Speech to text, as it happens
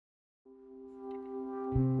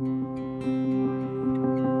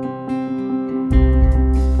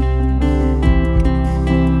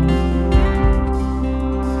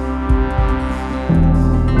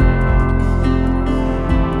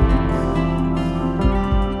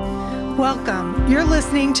You're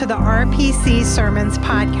listening to the RPC Sermons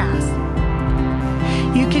podcast.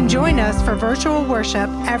 You can join us for virtual worship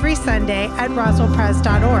every Sunday at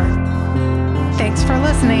roswellpress.org. Thanks for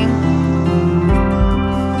listening.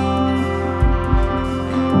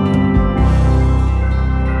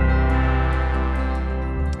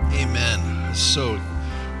 Amen. So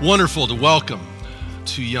wonderful to welcome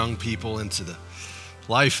two young people into the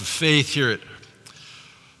life of faith here at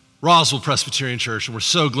Roswell Presbyterian Church, and we're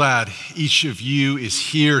so glad each of you is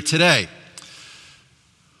here today.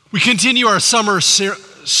 We continue our summer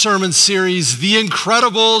sermon series, The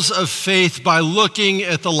Incredibles of Faith, by looking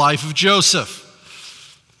at the life of Joseph.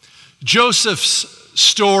 Joseph's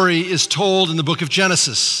story is told in the book of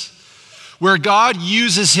Genesis, where God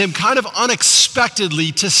uses him kind of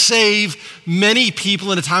unexpectedly to save many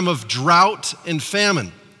people in a time of drought and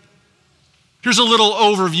famine. Here's a little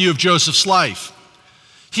overview of Joseph's life.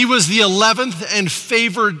 He was the 11th and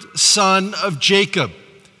favored son of Jacob.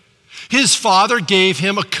 His father gave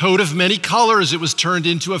him a coat of many colors. It was turned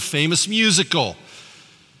into a famous musical.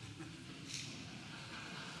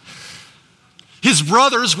 His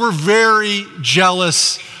brothers were very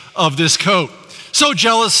jealous of this coat. So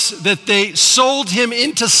jealous that they sold him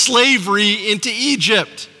into slavery into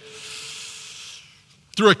Egypt.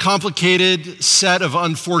 Through a complicated set of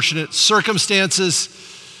unfortunate circumstances,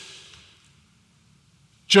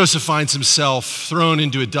 Joseph finds himself thrown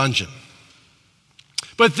into a dungeon.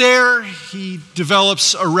 But there he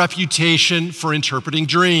develops a reputation for interpreting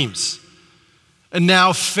dreams. And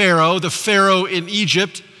now Pharaoh, the Pharaoh in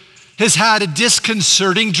Egypt, has had a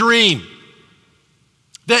disconcerting dream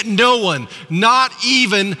that no one, not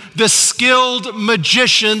even the skilled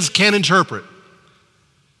magicians, can interpret.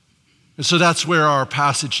 And so that's where our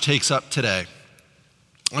passage takes up today.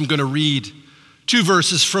 I'm going to read two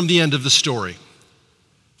verses from the end of the story.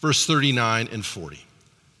 Verse 39 and 40.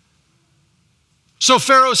 So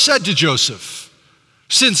Pharaoh said to Joseph,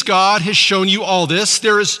 "Since God has shown you all this,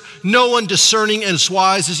 there is no one discerning and as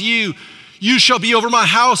wise as you. You shall be over my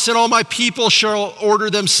house, and all my people shall order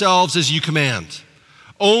themselves as you command.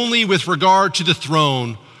 Only with regard to the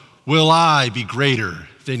throne will I be greater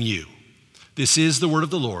than you." This is the word of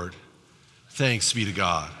the Lord. Thanks be to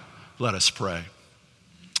God. Let us pray.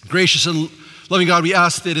 Gracious and loving God, we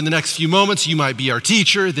ask that in the next few moments you might be our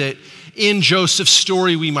teacher, that in Joseph's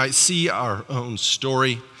story we might see our own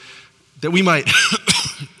story, that we might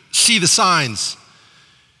see the signs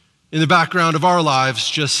in the background of our lives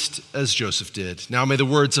just as Joseph did. Now may the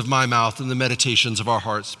words of my mouth and the meditations of our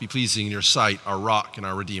hearts be pleasing in your sight, our rock and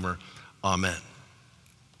our redeemer. Amen.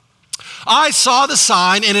 I saw the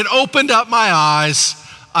sign and it opened up my eyes.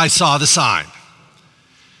 I saw the sign.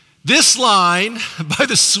 This line by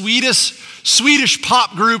the Swedish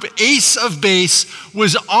pop group Ace of Base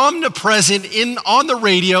was omnipresent on the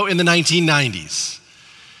radio in the 1990s.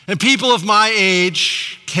 And people of my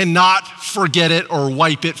age cannot forget it or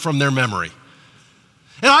wipe it from their memory.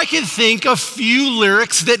 And I can think of few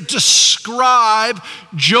lyrics that describe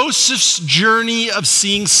Joseph's journey of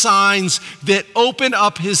seeing signs that open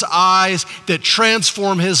up his eyes, that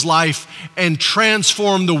transform his life and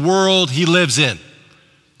transform the world he lives in.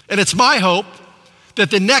 And it's my hope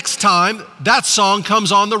that the next time that song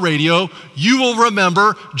comes on the radio, you will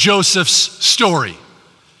remember Joseph's story.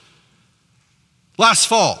 Last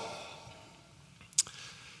fall,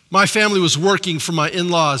 my family was working from my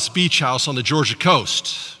in-laws' beach house on the Georgia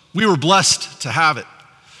coast. We were blessed to have it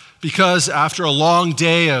because after a long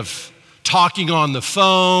day of talking on the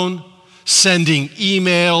phone, sending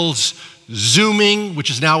emails, Zooming, which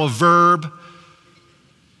is now a verb,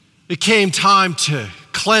 it came time to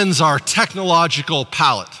cleanse our technological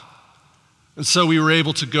palate. And so we were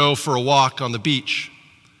able to go for a walk on the beach.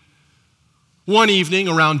 One evening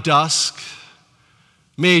around dusk,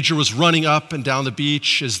 Major was running up and down the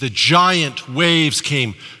beach as the giant waves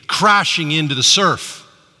came crashing into the surf.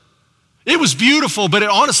 It was beautiful, but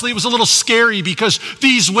honestly, it was a little scary because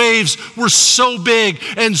these waves were so big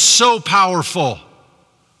and so powerful.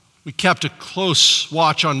 We kept a close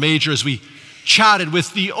watch on Major as we chatted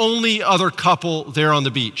with the only other couple there on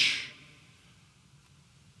the beach.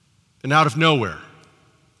 And out of nowhere,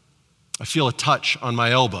 I feel a touch on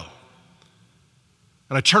my elbow.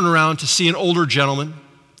 And I turn around to see an older gentleman,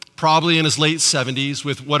 probably in his late 70s,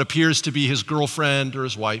 with what appears to be his girlfriend or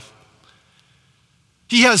his wife.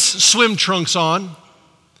 He has swim trunks on,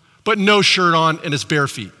 but no shirt on and his bare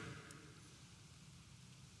feet.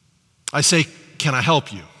 I say, "Can I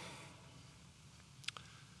help you?"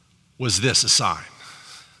 Was this a sign?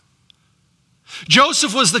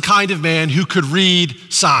 Joseph was the kind of man who could read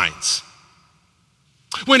signs.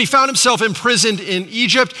 When he found himself imprisoned in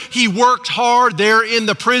Egypt, he worked hard there in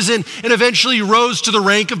the prison and eventually rose to the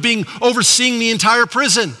rank of overseeing the entire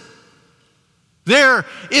prison. There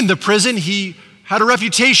in the prison, he had a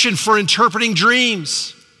reputation for interpreting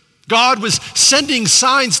dreams. God was sending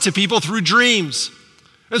signs to people through dreams.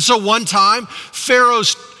 And so one time,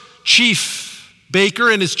 Pharaoh's chief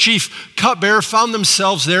baker and his chief cupbearer found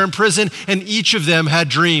themselves there in prison, and each of them had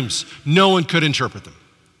dreams. No one could interpret them.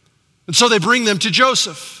 And so they bring them to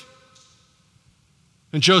Joseph.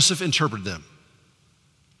 And Joseph interpreted them.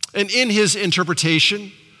 And in his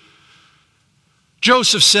interpretation,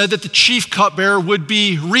 Joseph said that the chief cupbearer would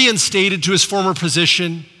be reinstated to his former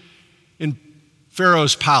position in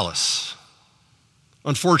Pharaoh's palace.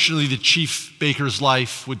 Unfortunately, the chief baker's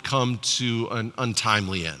life would come to an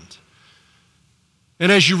untimely end.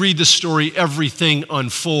 And as you read the story, everything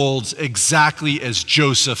unfolds exactly as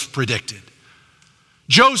Joseph predicted.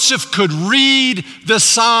 Joseph could read the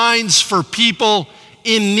signs for people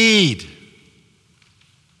in need.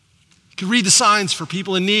 He could read the signs for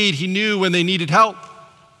people in need. He knew when they needed help.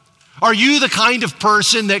 Are you the kind of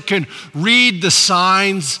person that can read the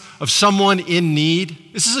signs of someone in need?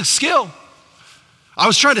 This is a skill. I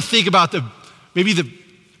was trying to think about maybe the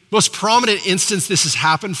most prominent instance this has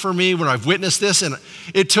happened for me when I've witnessed this, and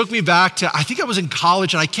it took me back to, I think I was in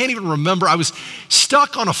college, and I can't even remember. I was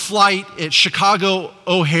stuck on a flight at Chicago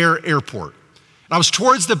O'Hare Airport. And I was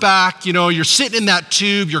towards the back, you're sitting in that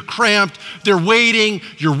tube, you're cramped, they're waiting,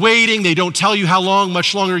 you're waiting, they don't tell you how long,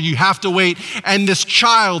 much longer you have to wait, and this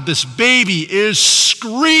child, this baby is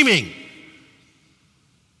screaming.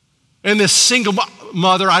 And this single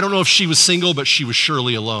mother, I don't know if she was single, but she was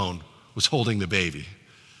surely alone, was holding the baby.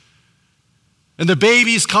 And the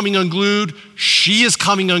baby's coming unglued, she is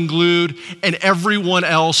coming unglued, and everyone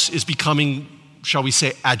else is becoming, shall we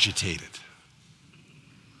say, agitated.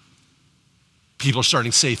 People are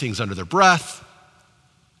starting to say things under their breath.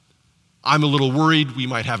 I'm a little worried we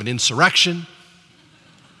might have an insurrection.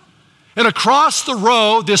 And across the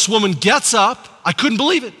row, this woman gets up. I couldn't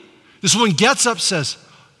believe it. This woman gets up, says,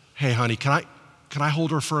 "Hey, honey, can I hold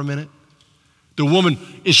her for a minute?" The woman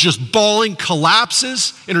is just bawling,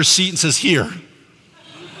 collapses in her seat and says, "Here."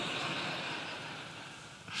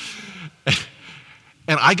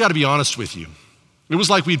 And I got to be honest with you. It was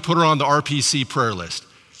like we'd put her on the RPC prayer list.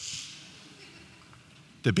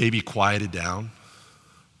 The baby quieted down.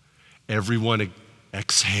 Everyone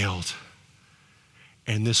exhaled.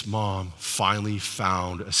 And this mom finally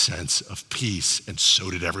found a sense of peace, and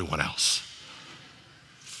so did everyone else.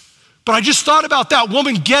 But I just thought about that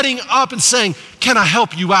woman getting up and saying, "Can I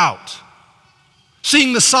help you out?"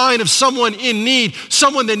 Seeing the sign of someone in need,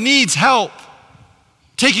 someone that needs help,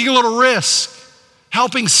 taking a little risk,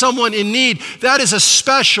 helping someone in need. That is a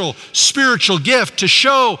special spiritual gift, to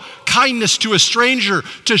show kindness to a stranger,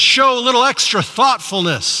 to show a little extra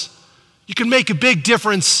thoughtfulness. You can make a big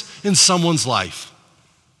difference in someone's life.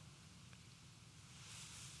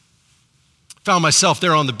 Found myself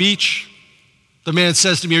there on the beach. The man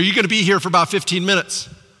says to me, "Are you going to be here for about 15 minutes?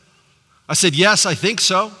 I said, "Yes, I think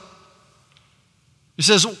so." He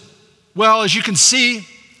says, "Well, as you can see,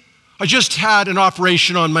 I just had an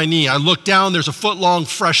operation on my knee." I looked down, there's a foot-long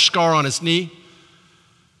fresh scar on his knee.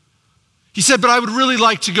 He said, "But I would really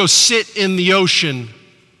like to go sit in the ocean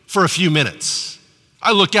for a few minutes."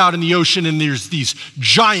 I look out in the ocean and there's these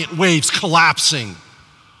giant waves collapsing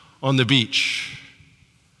on the beach.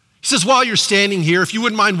 He says, "While you're standing here, if you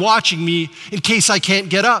wouldn't mind watching me in case I can't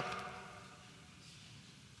get up.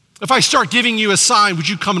 If I start giving you a sign, would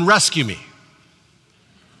you come and rescue me?"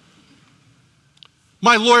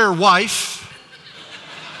 My lawyer wife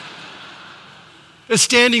is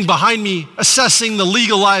standing behind me assessing the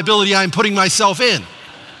legal liability I'm putting myself in.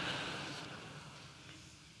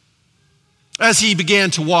 As he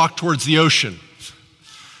began to walk towards the ocean,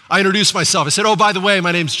 I introduced myself. I said, "Oh, by the way,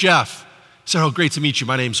 my name's Jeff." He said, "Oh, great to meet you.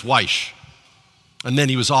 My name's Weish." And then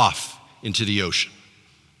he was off into the ocean.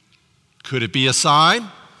 Could it be a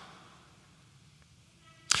sign?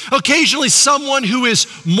 Occasionally, someone who is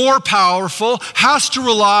more powerful has to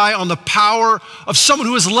rely on the power of someone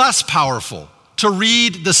who is less powerful to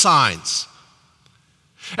read the signs.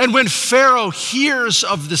 And when Pharaoh hears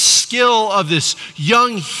of the skill of this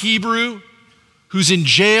young Hebrew who's in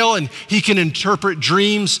jail and he can interpret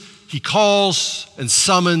dreams, he calls and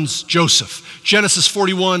summons Joseph. Genesis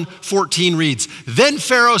 41:14 reads, "Then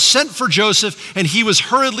Pharaoh sent for Joseph, and he was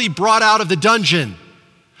hurriedly brought out of the dungeon.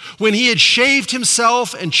 When he had shaved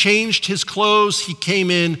himself and changed his clothes, he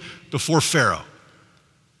came in before Pharaoh."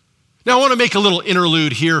 Now I want to make a little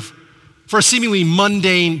interlude here for a seemingly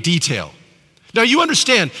mundane detail. Now you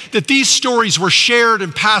understand that these stories were shared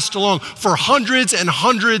and passed along for hundreds and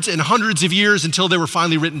hundreds and hundreds of years until they were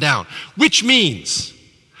finally written down, which means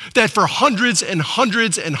that for hundreds and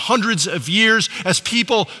hundreds and hundreds of years, as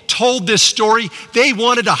people told this story, they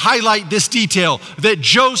wanted to highlight this detail, that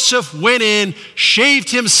Joseph went in, shaved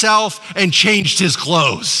himself, and changed his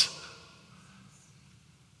clothes.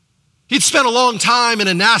 He'd spent a long time in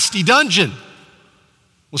a nasty dungeon.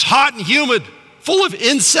 It was hot and humid, full of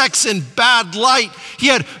insects and bad light. He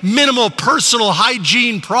had minimal personal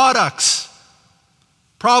hygiene products.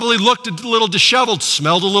 Probably looked a little disheveled,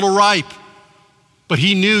 smelled a little ripe. But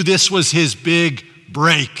he knew this was his big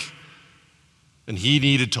break, and he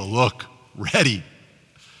needed to look ready.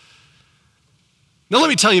 Now let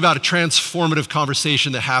me tell you about a transformative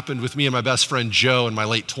conversation that happened with me and my best friend Joe in my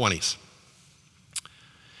late 20s.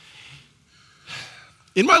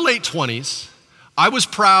 In my late 20s, I was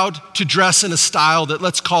proud to dress in a style that,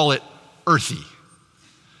 let's call it, earthy.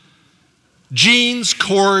 Jeans,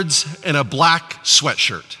 cords, and a black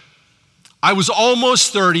sweatshirt. I was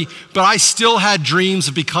almost 30, but I still had dreams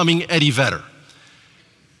of becoming Eddie Vedder.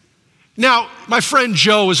 Now, my friend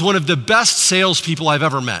Joe is one of the best salespeople I've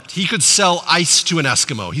ever met. He could sell ice to an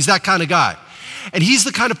Eskimo. He's that kind of guy. And he's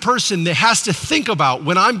the kind of person that has to think about,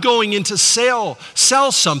 when I'm going in to sell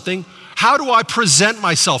something, how do I present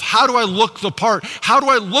myself? How do I look the part? How do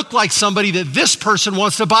I look like somebody that this person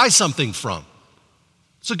wants to buy something from?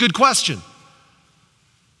 It's a good question.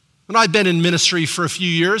 And I'd been in ministry for a few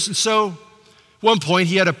years, and so at one point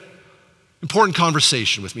he had an important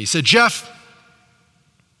conversation with me. He said, Jeff,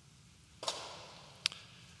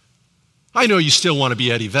 I know you still want to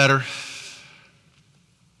be Eddie Vedder,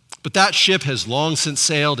 but that ship has long since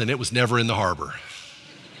sailed and it was never in the harbor.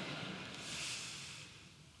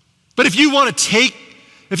 But if you want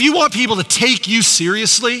people to take you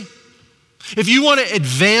seriously, if you want to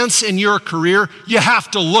advance in your career, you have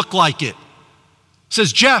to look like it. He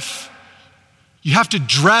says, Jeff, you have to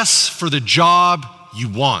dress for the job you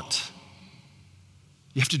want.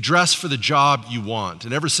 You have to dress for the job you want.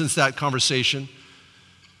 And ever since that conversation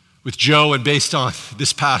with Joe, and based on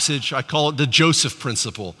this passage, I call it the Joseph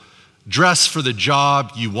principle. Dress for the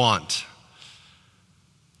job you want.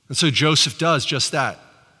 And so Joseph does just that.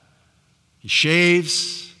 He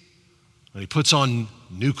shaves, and he puts on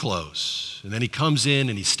new clothes. And then he comes in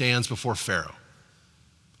and he stands before Pharaoh.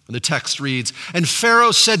 And the text reads, and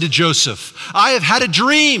Pharaoh said to Joseph, I have had a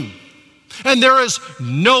dream, and there is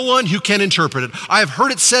no one who can interpret it. I have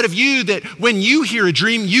heard it said of you that when you hear a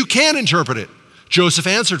dream, you can interpret it. Joseph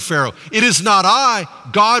answered Pharaoh, it is not I.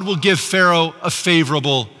 God will give Pharaoh a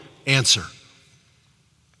favorable answer.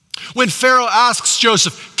 When Pharaoh asks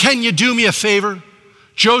Joseph, can you do me a favor?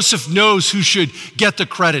 Joseph knows who should get the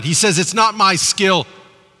credit. He says, it's not my skill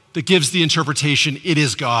that gives the interpretation, it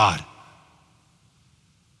is God.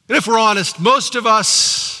 And if we're honest, most of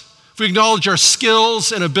us, if we acknowledge our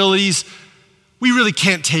skills and abilities, we really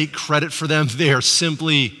can't take credit for them. They are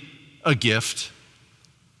simply a gift.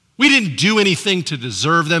 We didn't do anything to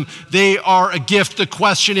deserve them. They are a gift. The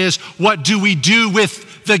question is, what do we do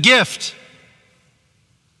with the gift?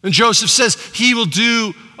 And Joseph says he will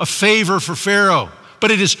do a favor for Pharaoh,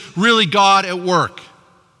 but it is really God at work.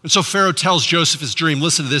 And so Pharaoh tells Joseph his dream.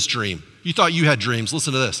 Listen to this dream. You thought you had dreams.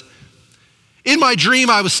 Listen to this. In my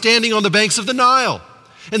dream, I was standing on the banks of the Nile,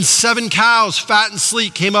 and 7 cows, fat and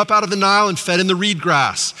sleek, came up out of the Nile and fed in the reed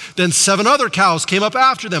grass. Then 7 other cows came up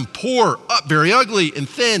after them, poor, very ugly and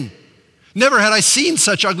thin. Never had I seen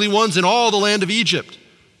such ugly ones in all the land of Egypt.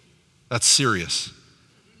 That's serious.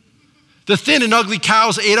 The thin and ugly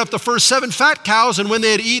cows ate up the first 7 fat cows, and when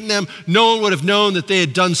they had eaten them, no one would have known that they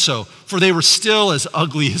had done so, for they were still as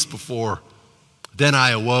ugly as before. Then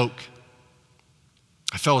I awoke.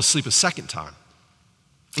 I fell asleep a second time.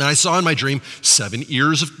 And I saw in my dream 7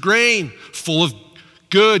 ears of grain, full of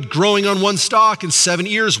good, growing on one stalk, and 7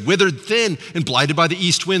 ears withered thin and blighted by the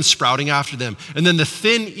east wind sprouting after them. And then the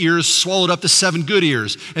thin ears swallowed up the 7 good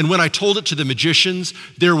ears. And when I told it to the magicians,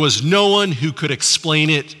 there was no one who could explain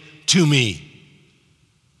it to me.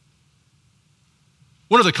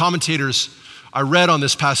 One of the commentators I read on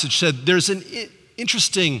this passage said there's an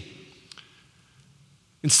interesting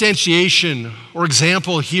instantiation or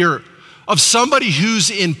example here of somebody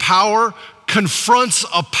who's in power confronts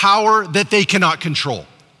a power that they cannot control.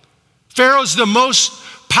 Pharaoh's the most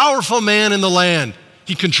powerful man in the land.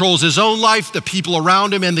 He controls his own life, the people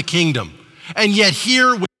around him, and the kingdom. And yet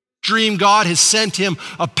here, with the dream, God has sent him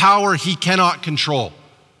a power he cannot control.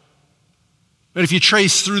 And if you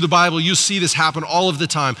trace through the Bible, you'll see this happen all of the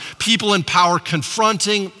time. People in power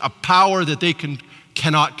confronting a power that they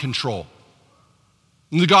cannot control.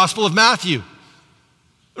 In the Gospel of Matthew,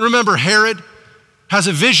 remember Herod, has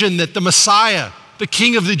a vision that the Messiah, the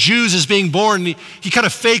King of the Jews, is being born. He kind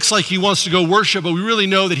of fakes like he wants to go worship, but we really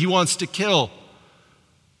know that he wants to kill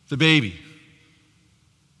the baby.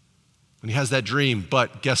 And he has that dream,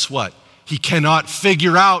 but guess what? He cannot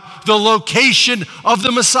figure out the location of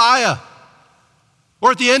the Messiah.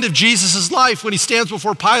 Or at the end of Jesus' life, when he stands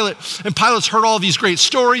before Pilate, and Pilate's heard all these great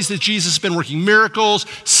stories that Jesus has been working miracles,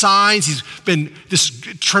 signs, he's been this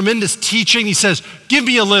tremendous teaching. He says, give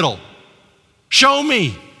me a little. Show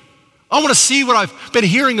me. I want to see what I've been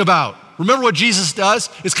hearing about. Remember what Jesus does?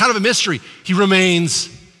 It's kind of a mystery. He remains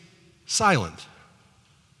silent.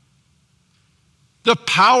 The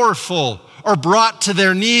powerful are brought to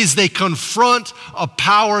their knees. They confront a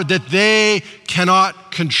power that they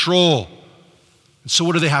cannot control. And so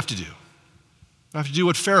what do they have to do? They have to do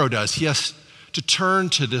what Pharaoh does. He has to turn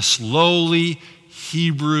to this lowly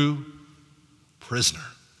Hebrew prisoner.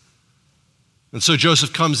 And so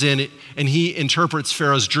Joseph comes in and he interprets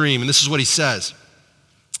Pharaoh's dream. And this is what he says.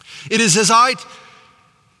 It is as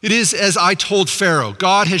I told Pharaoh.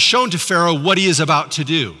 God has shown to Pharaoh what he is about to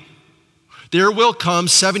do. There will come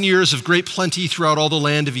 7 years of great plenty throughout all the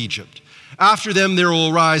land of Egypt. After them there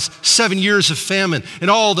will arise 7 years of famine, and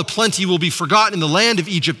all the plenty will be forgotten in the land of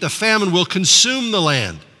Egypt. The famine will consume the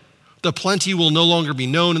land. The plenty will no longer be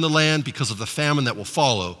known in the land because of the famine that will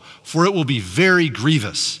follow, for it will be very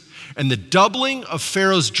grievous. And the doubling of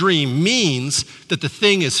Pharaoh's dream means that the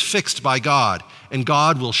thing is fixed by God, and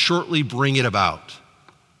God will shortly bring it about.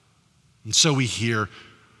 And so we hear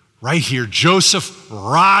right here, Joseph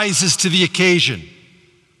rises to the occasion.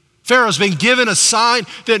 Pharaoh's been given a sign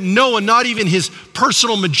that no one, not even his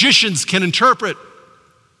personal magicians, can interpret.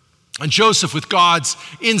 And Joseph, with God's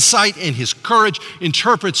insight and his courage,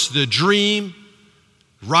 interprets the dream,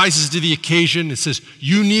 rises to the occasion, and says,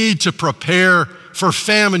 you need to prepare for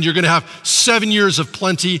famine. You're going to have 7 years of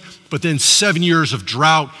plenty, but then 7 years of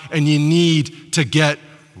drought, and you need to get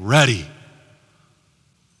ready.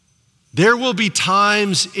 There will be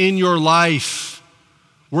times in your life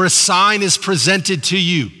where a sign is presented to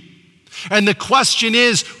you. And the question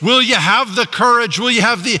is, will you have the courage, will you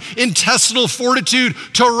have the intestinal fortitude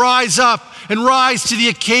to rise up and rise to the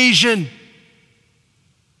occasion,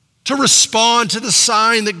 to respond to the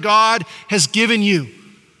sign that God has given you?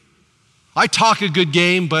 I talk a good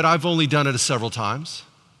game, but I've only done it several times.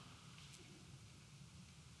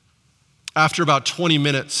 After about 20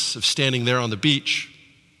 minutes of standing there on the beach,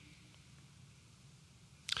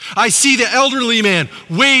 I see the elderly man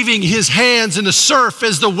waving his hands in the surf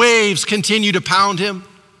as the waves continue to pound him.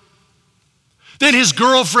 Then his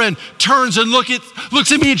girlfriend turns and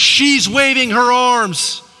looks at me, and she's waving her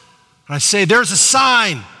arms. And I say, there's a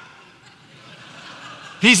sign.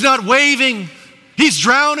 He's not waving, he's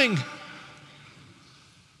drowning.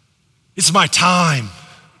 It's my time.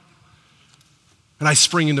 And I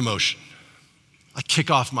spring into motion. I kick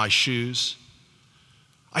off my shoes.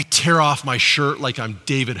 I tear off my shirt like I'm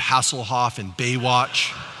David Hasselhoff in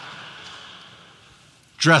Baywatch.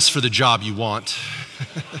 Dress for the job you want.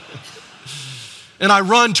 And I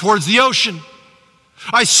run towards the ocean.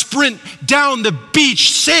 I sprint down the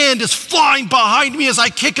beach. Sand is flying behind me as I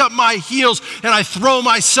kick up my heels, and I throw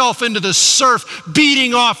myself into the surf,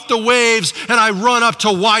 beating off the waves, and I run up to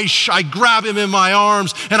Weish. I grab him in my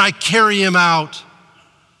arms, and I carry him out.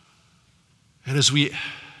 And as we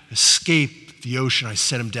escape the ocean, I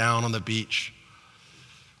set him down on the beach,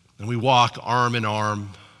 and we walk arm in arm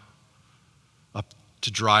up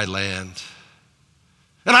to dry land.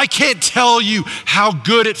 And I can't tell you how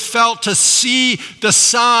good it felt to see the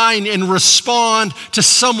sign and respond to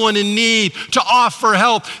someone in need, to offer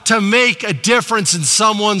help, to make a difference in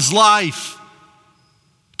someone's life.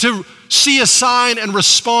 To see a sign and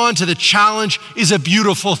respond to the challenge is a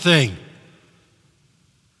beautiful thing.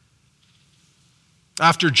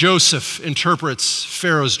 After Joseph interprets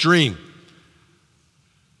Pharaoh's dream,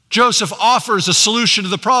 Joseph offers a solution to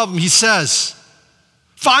the problem. He says,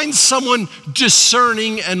 find someone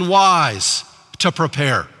discerning and wise to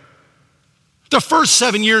prepare. The first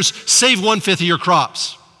 7 years, save 1/5 of your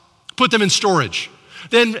crops. Put them in storage.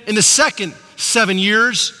 Then in the second 7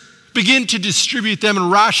 years, begin to distribute them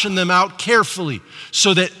and ration them out carefully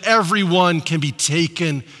so that everyone can be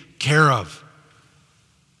taken care of.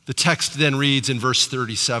 The text then reads in verse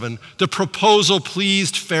 37, the proposal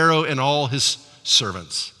pleased Pharaoh and all his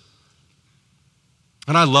servants.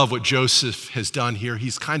 And I love what Joseph has done here.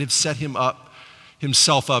 He's kind of set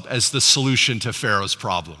himself up as the solution to Pharaoh's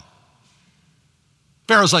problem.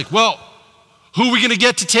 Pharaoh's like, well, who are we going to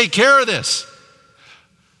get to take care of this?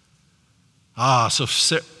 So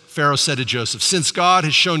Pharaoh said to Joseph, since God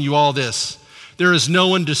has shown you all this, there is no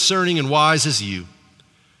one discerning and wise as you.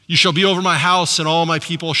 You shall be over my house, and all my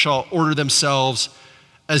people shall order themselves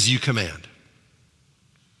as you command.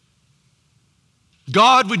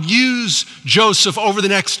 God would use Joseph over the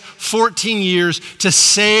next 14 years to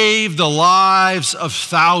save the lives of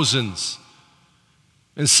thousands.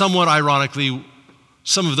 And somewhat ironically,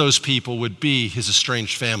 some of those people would be his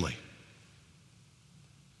estranged family.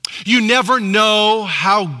 You never know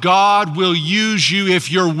how God will use you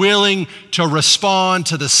if you're willing to respond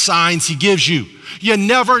to the signs he gives you. You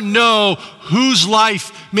never know whose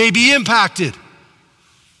life may be impacted.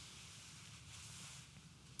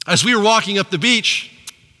 As we were walking up the beach,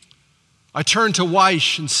 I turned to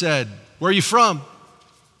Weish and said, "Where are you from?" I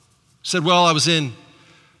said, "Well, I was in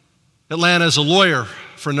Atlanta as a lawyer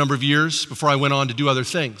for a number of years before I went on to do other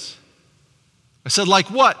things." I said, "Like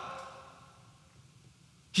what?"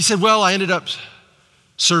 He said, "Well, I ended up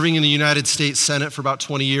serving in the United States Senate for about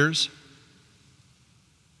 20 years.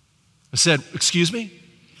 I said, "Excuse me?"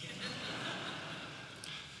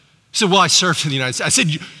 He said, "Well, I served in the United States." I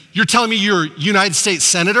said, "You're telling me you're a United States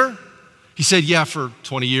Senator?" He said, "Yeah, for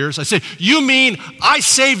 20 years. I said, "You mean I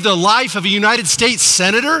saved the life of a United States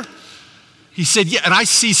Senator?" He said, "Yeah, and I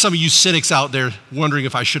see some of you cynics out there wondering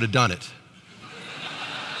if I should have done it."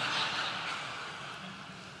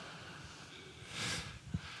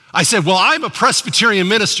 I said, "Well, I'm a Presbyterian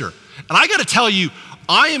minister, and I got to tell you,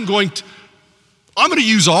 I'm going to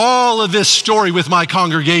use all of this story with my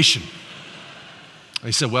congregation."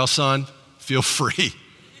 He said, "Well, son, feel free.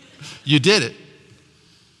 You did it."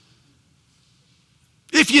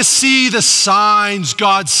 If you see the signs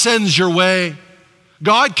God sends your way,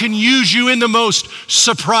 God can use you in the most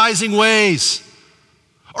surprising ways.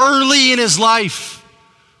 Early in his life,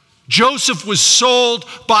 Joseph was sold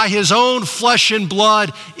by his own flesh and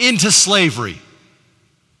blood into slavery.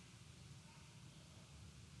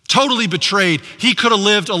 Totally betrayed. He could have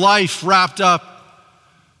lived a life wrapped up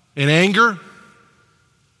in anger,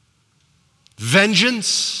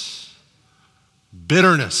 vengeance,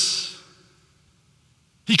 bitterness.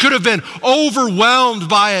 He could have been overwhelmed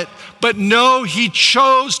by it, but no, he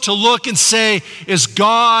chose to look and say, "Is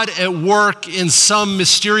God at work in some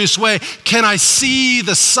mysterious way? Can I see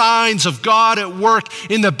the signs of God at work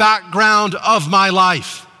in the background of my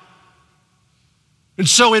life?" And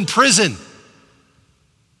so in prison,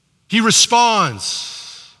 he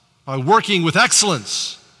responds by working with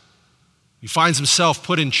excellence. He finds himself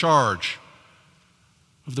put in charge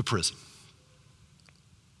of the prison.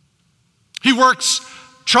 He works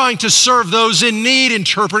trying to serve those in need,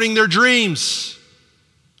 interpreting their dreams.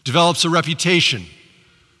 Develops a reputation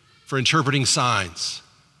for interpreting signs.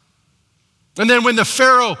 And then when the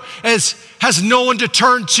Pharaoh has no one to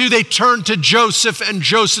turn to, they turn to Joseph, and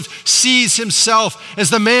Joseph sees himself as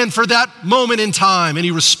the man for that moment in time, and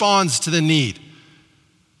he responds to the need.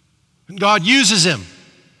 And God uses him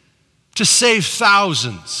to save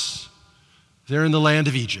thousands there in the land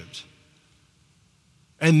of Egypt.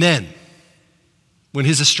 And then, when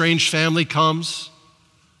his estranged family comes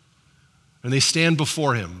and they stand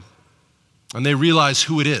before him and they realize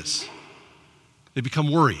who it is, they become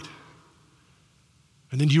worried.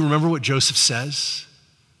 And then do you remember what Joseph says?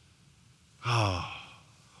 "Oh,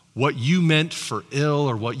 what you meant for ill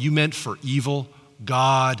or what you meant for evil,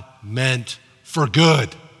 God meant for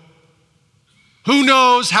good." Who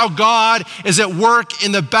knows how God is at work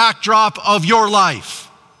in the backdrop of your life?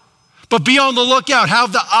 But be on the lookout.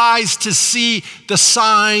 Have the eyes to see the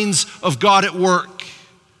signs of God at work.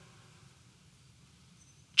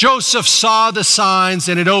 Joseph saw the signs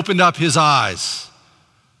and it opened up his eyes.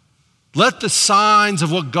 Let the signs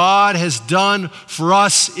of what God has done for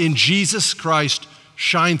us in Jesus Christ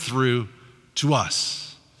shine through to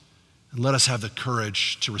us. And let us have the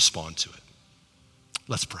courage to respond to it.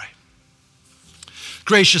 Let's pray.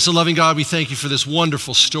 Gracious and loving God, we thank you for this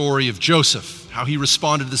wonderful story of Joseph, how he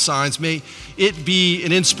responded to the signs. May it be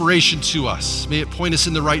an inspiration to us. May it point us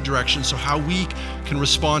in the right direction so how we can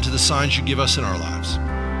respond to the signs you give us in our lives.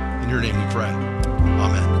 In your name we pray.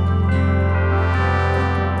 Amen.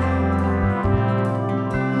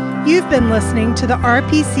 You've been listening to the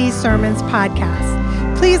RPC Sermons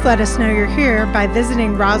podcast. Please let us know you're here by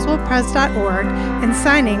visiting roswellpres.org and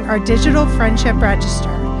signing our digital friendship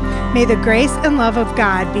register. May the grace and love of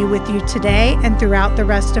God be with you today and throughout the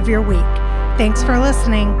rest of your week. Thanks for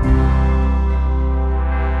listening.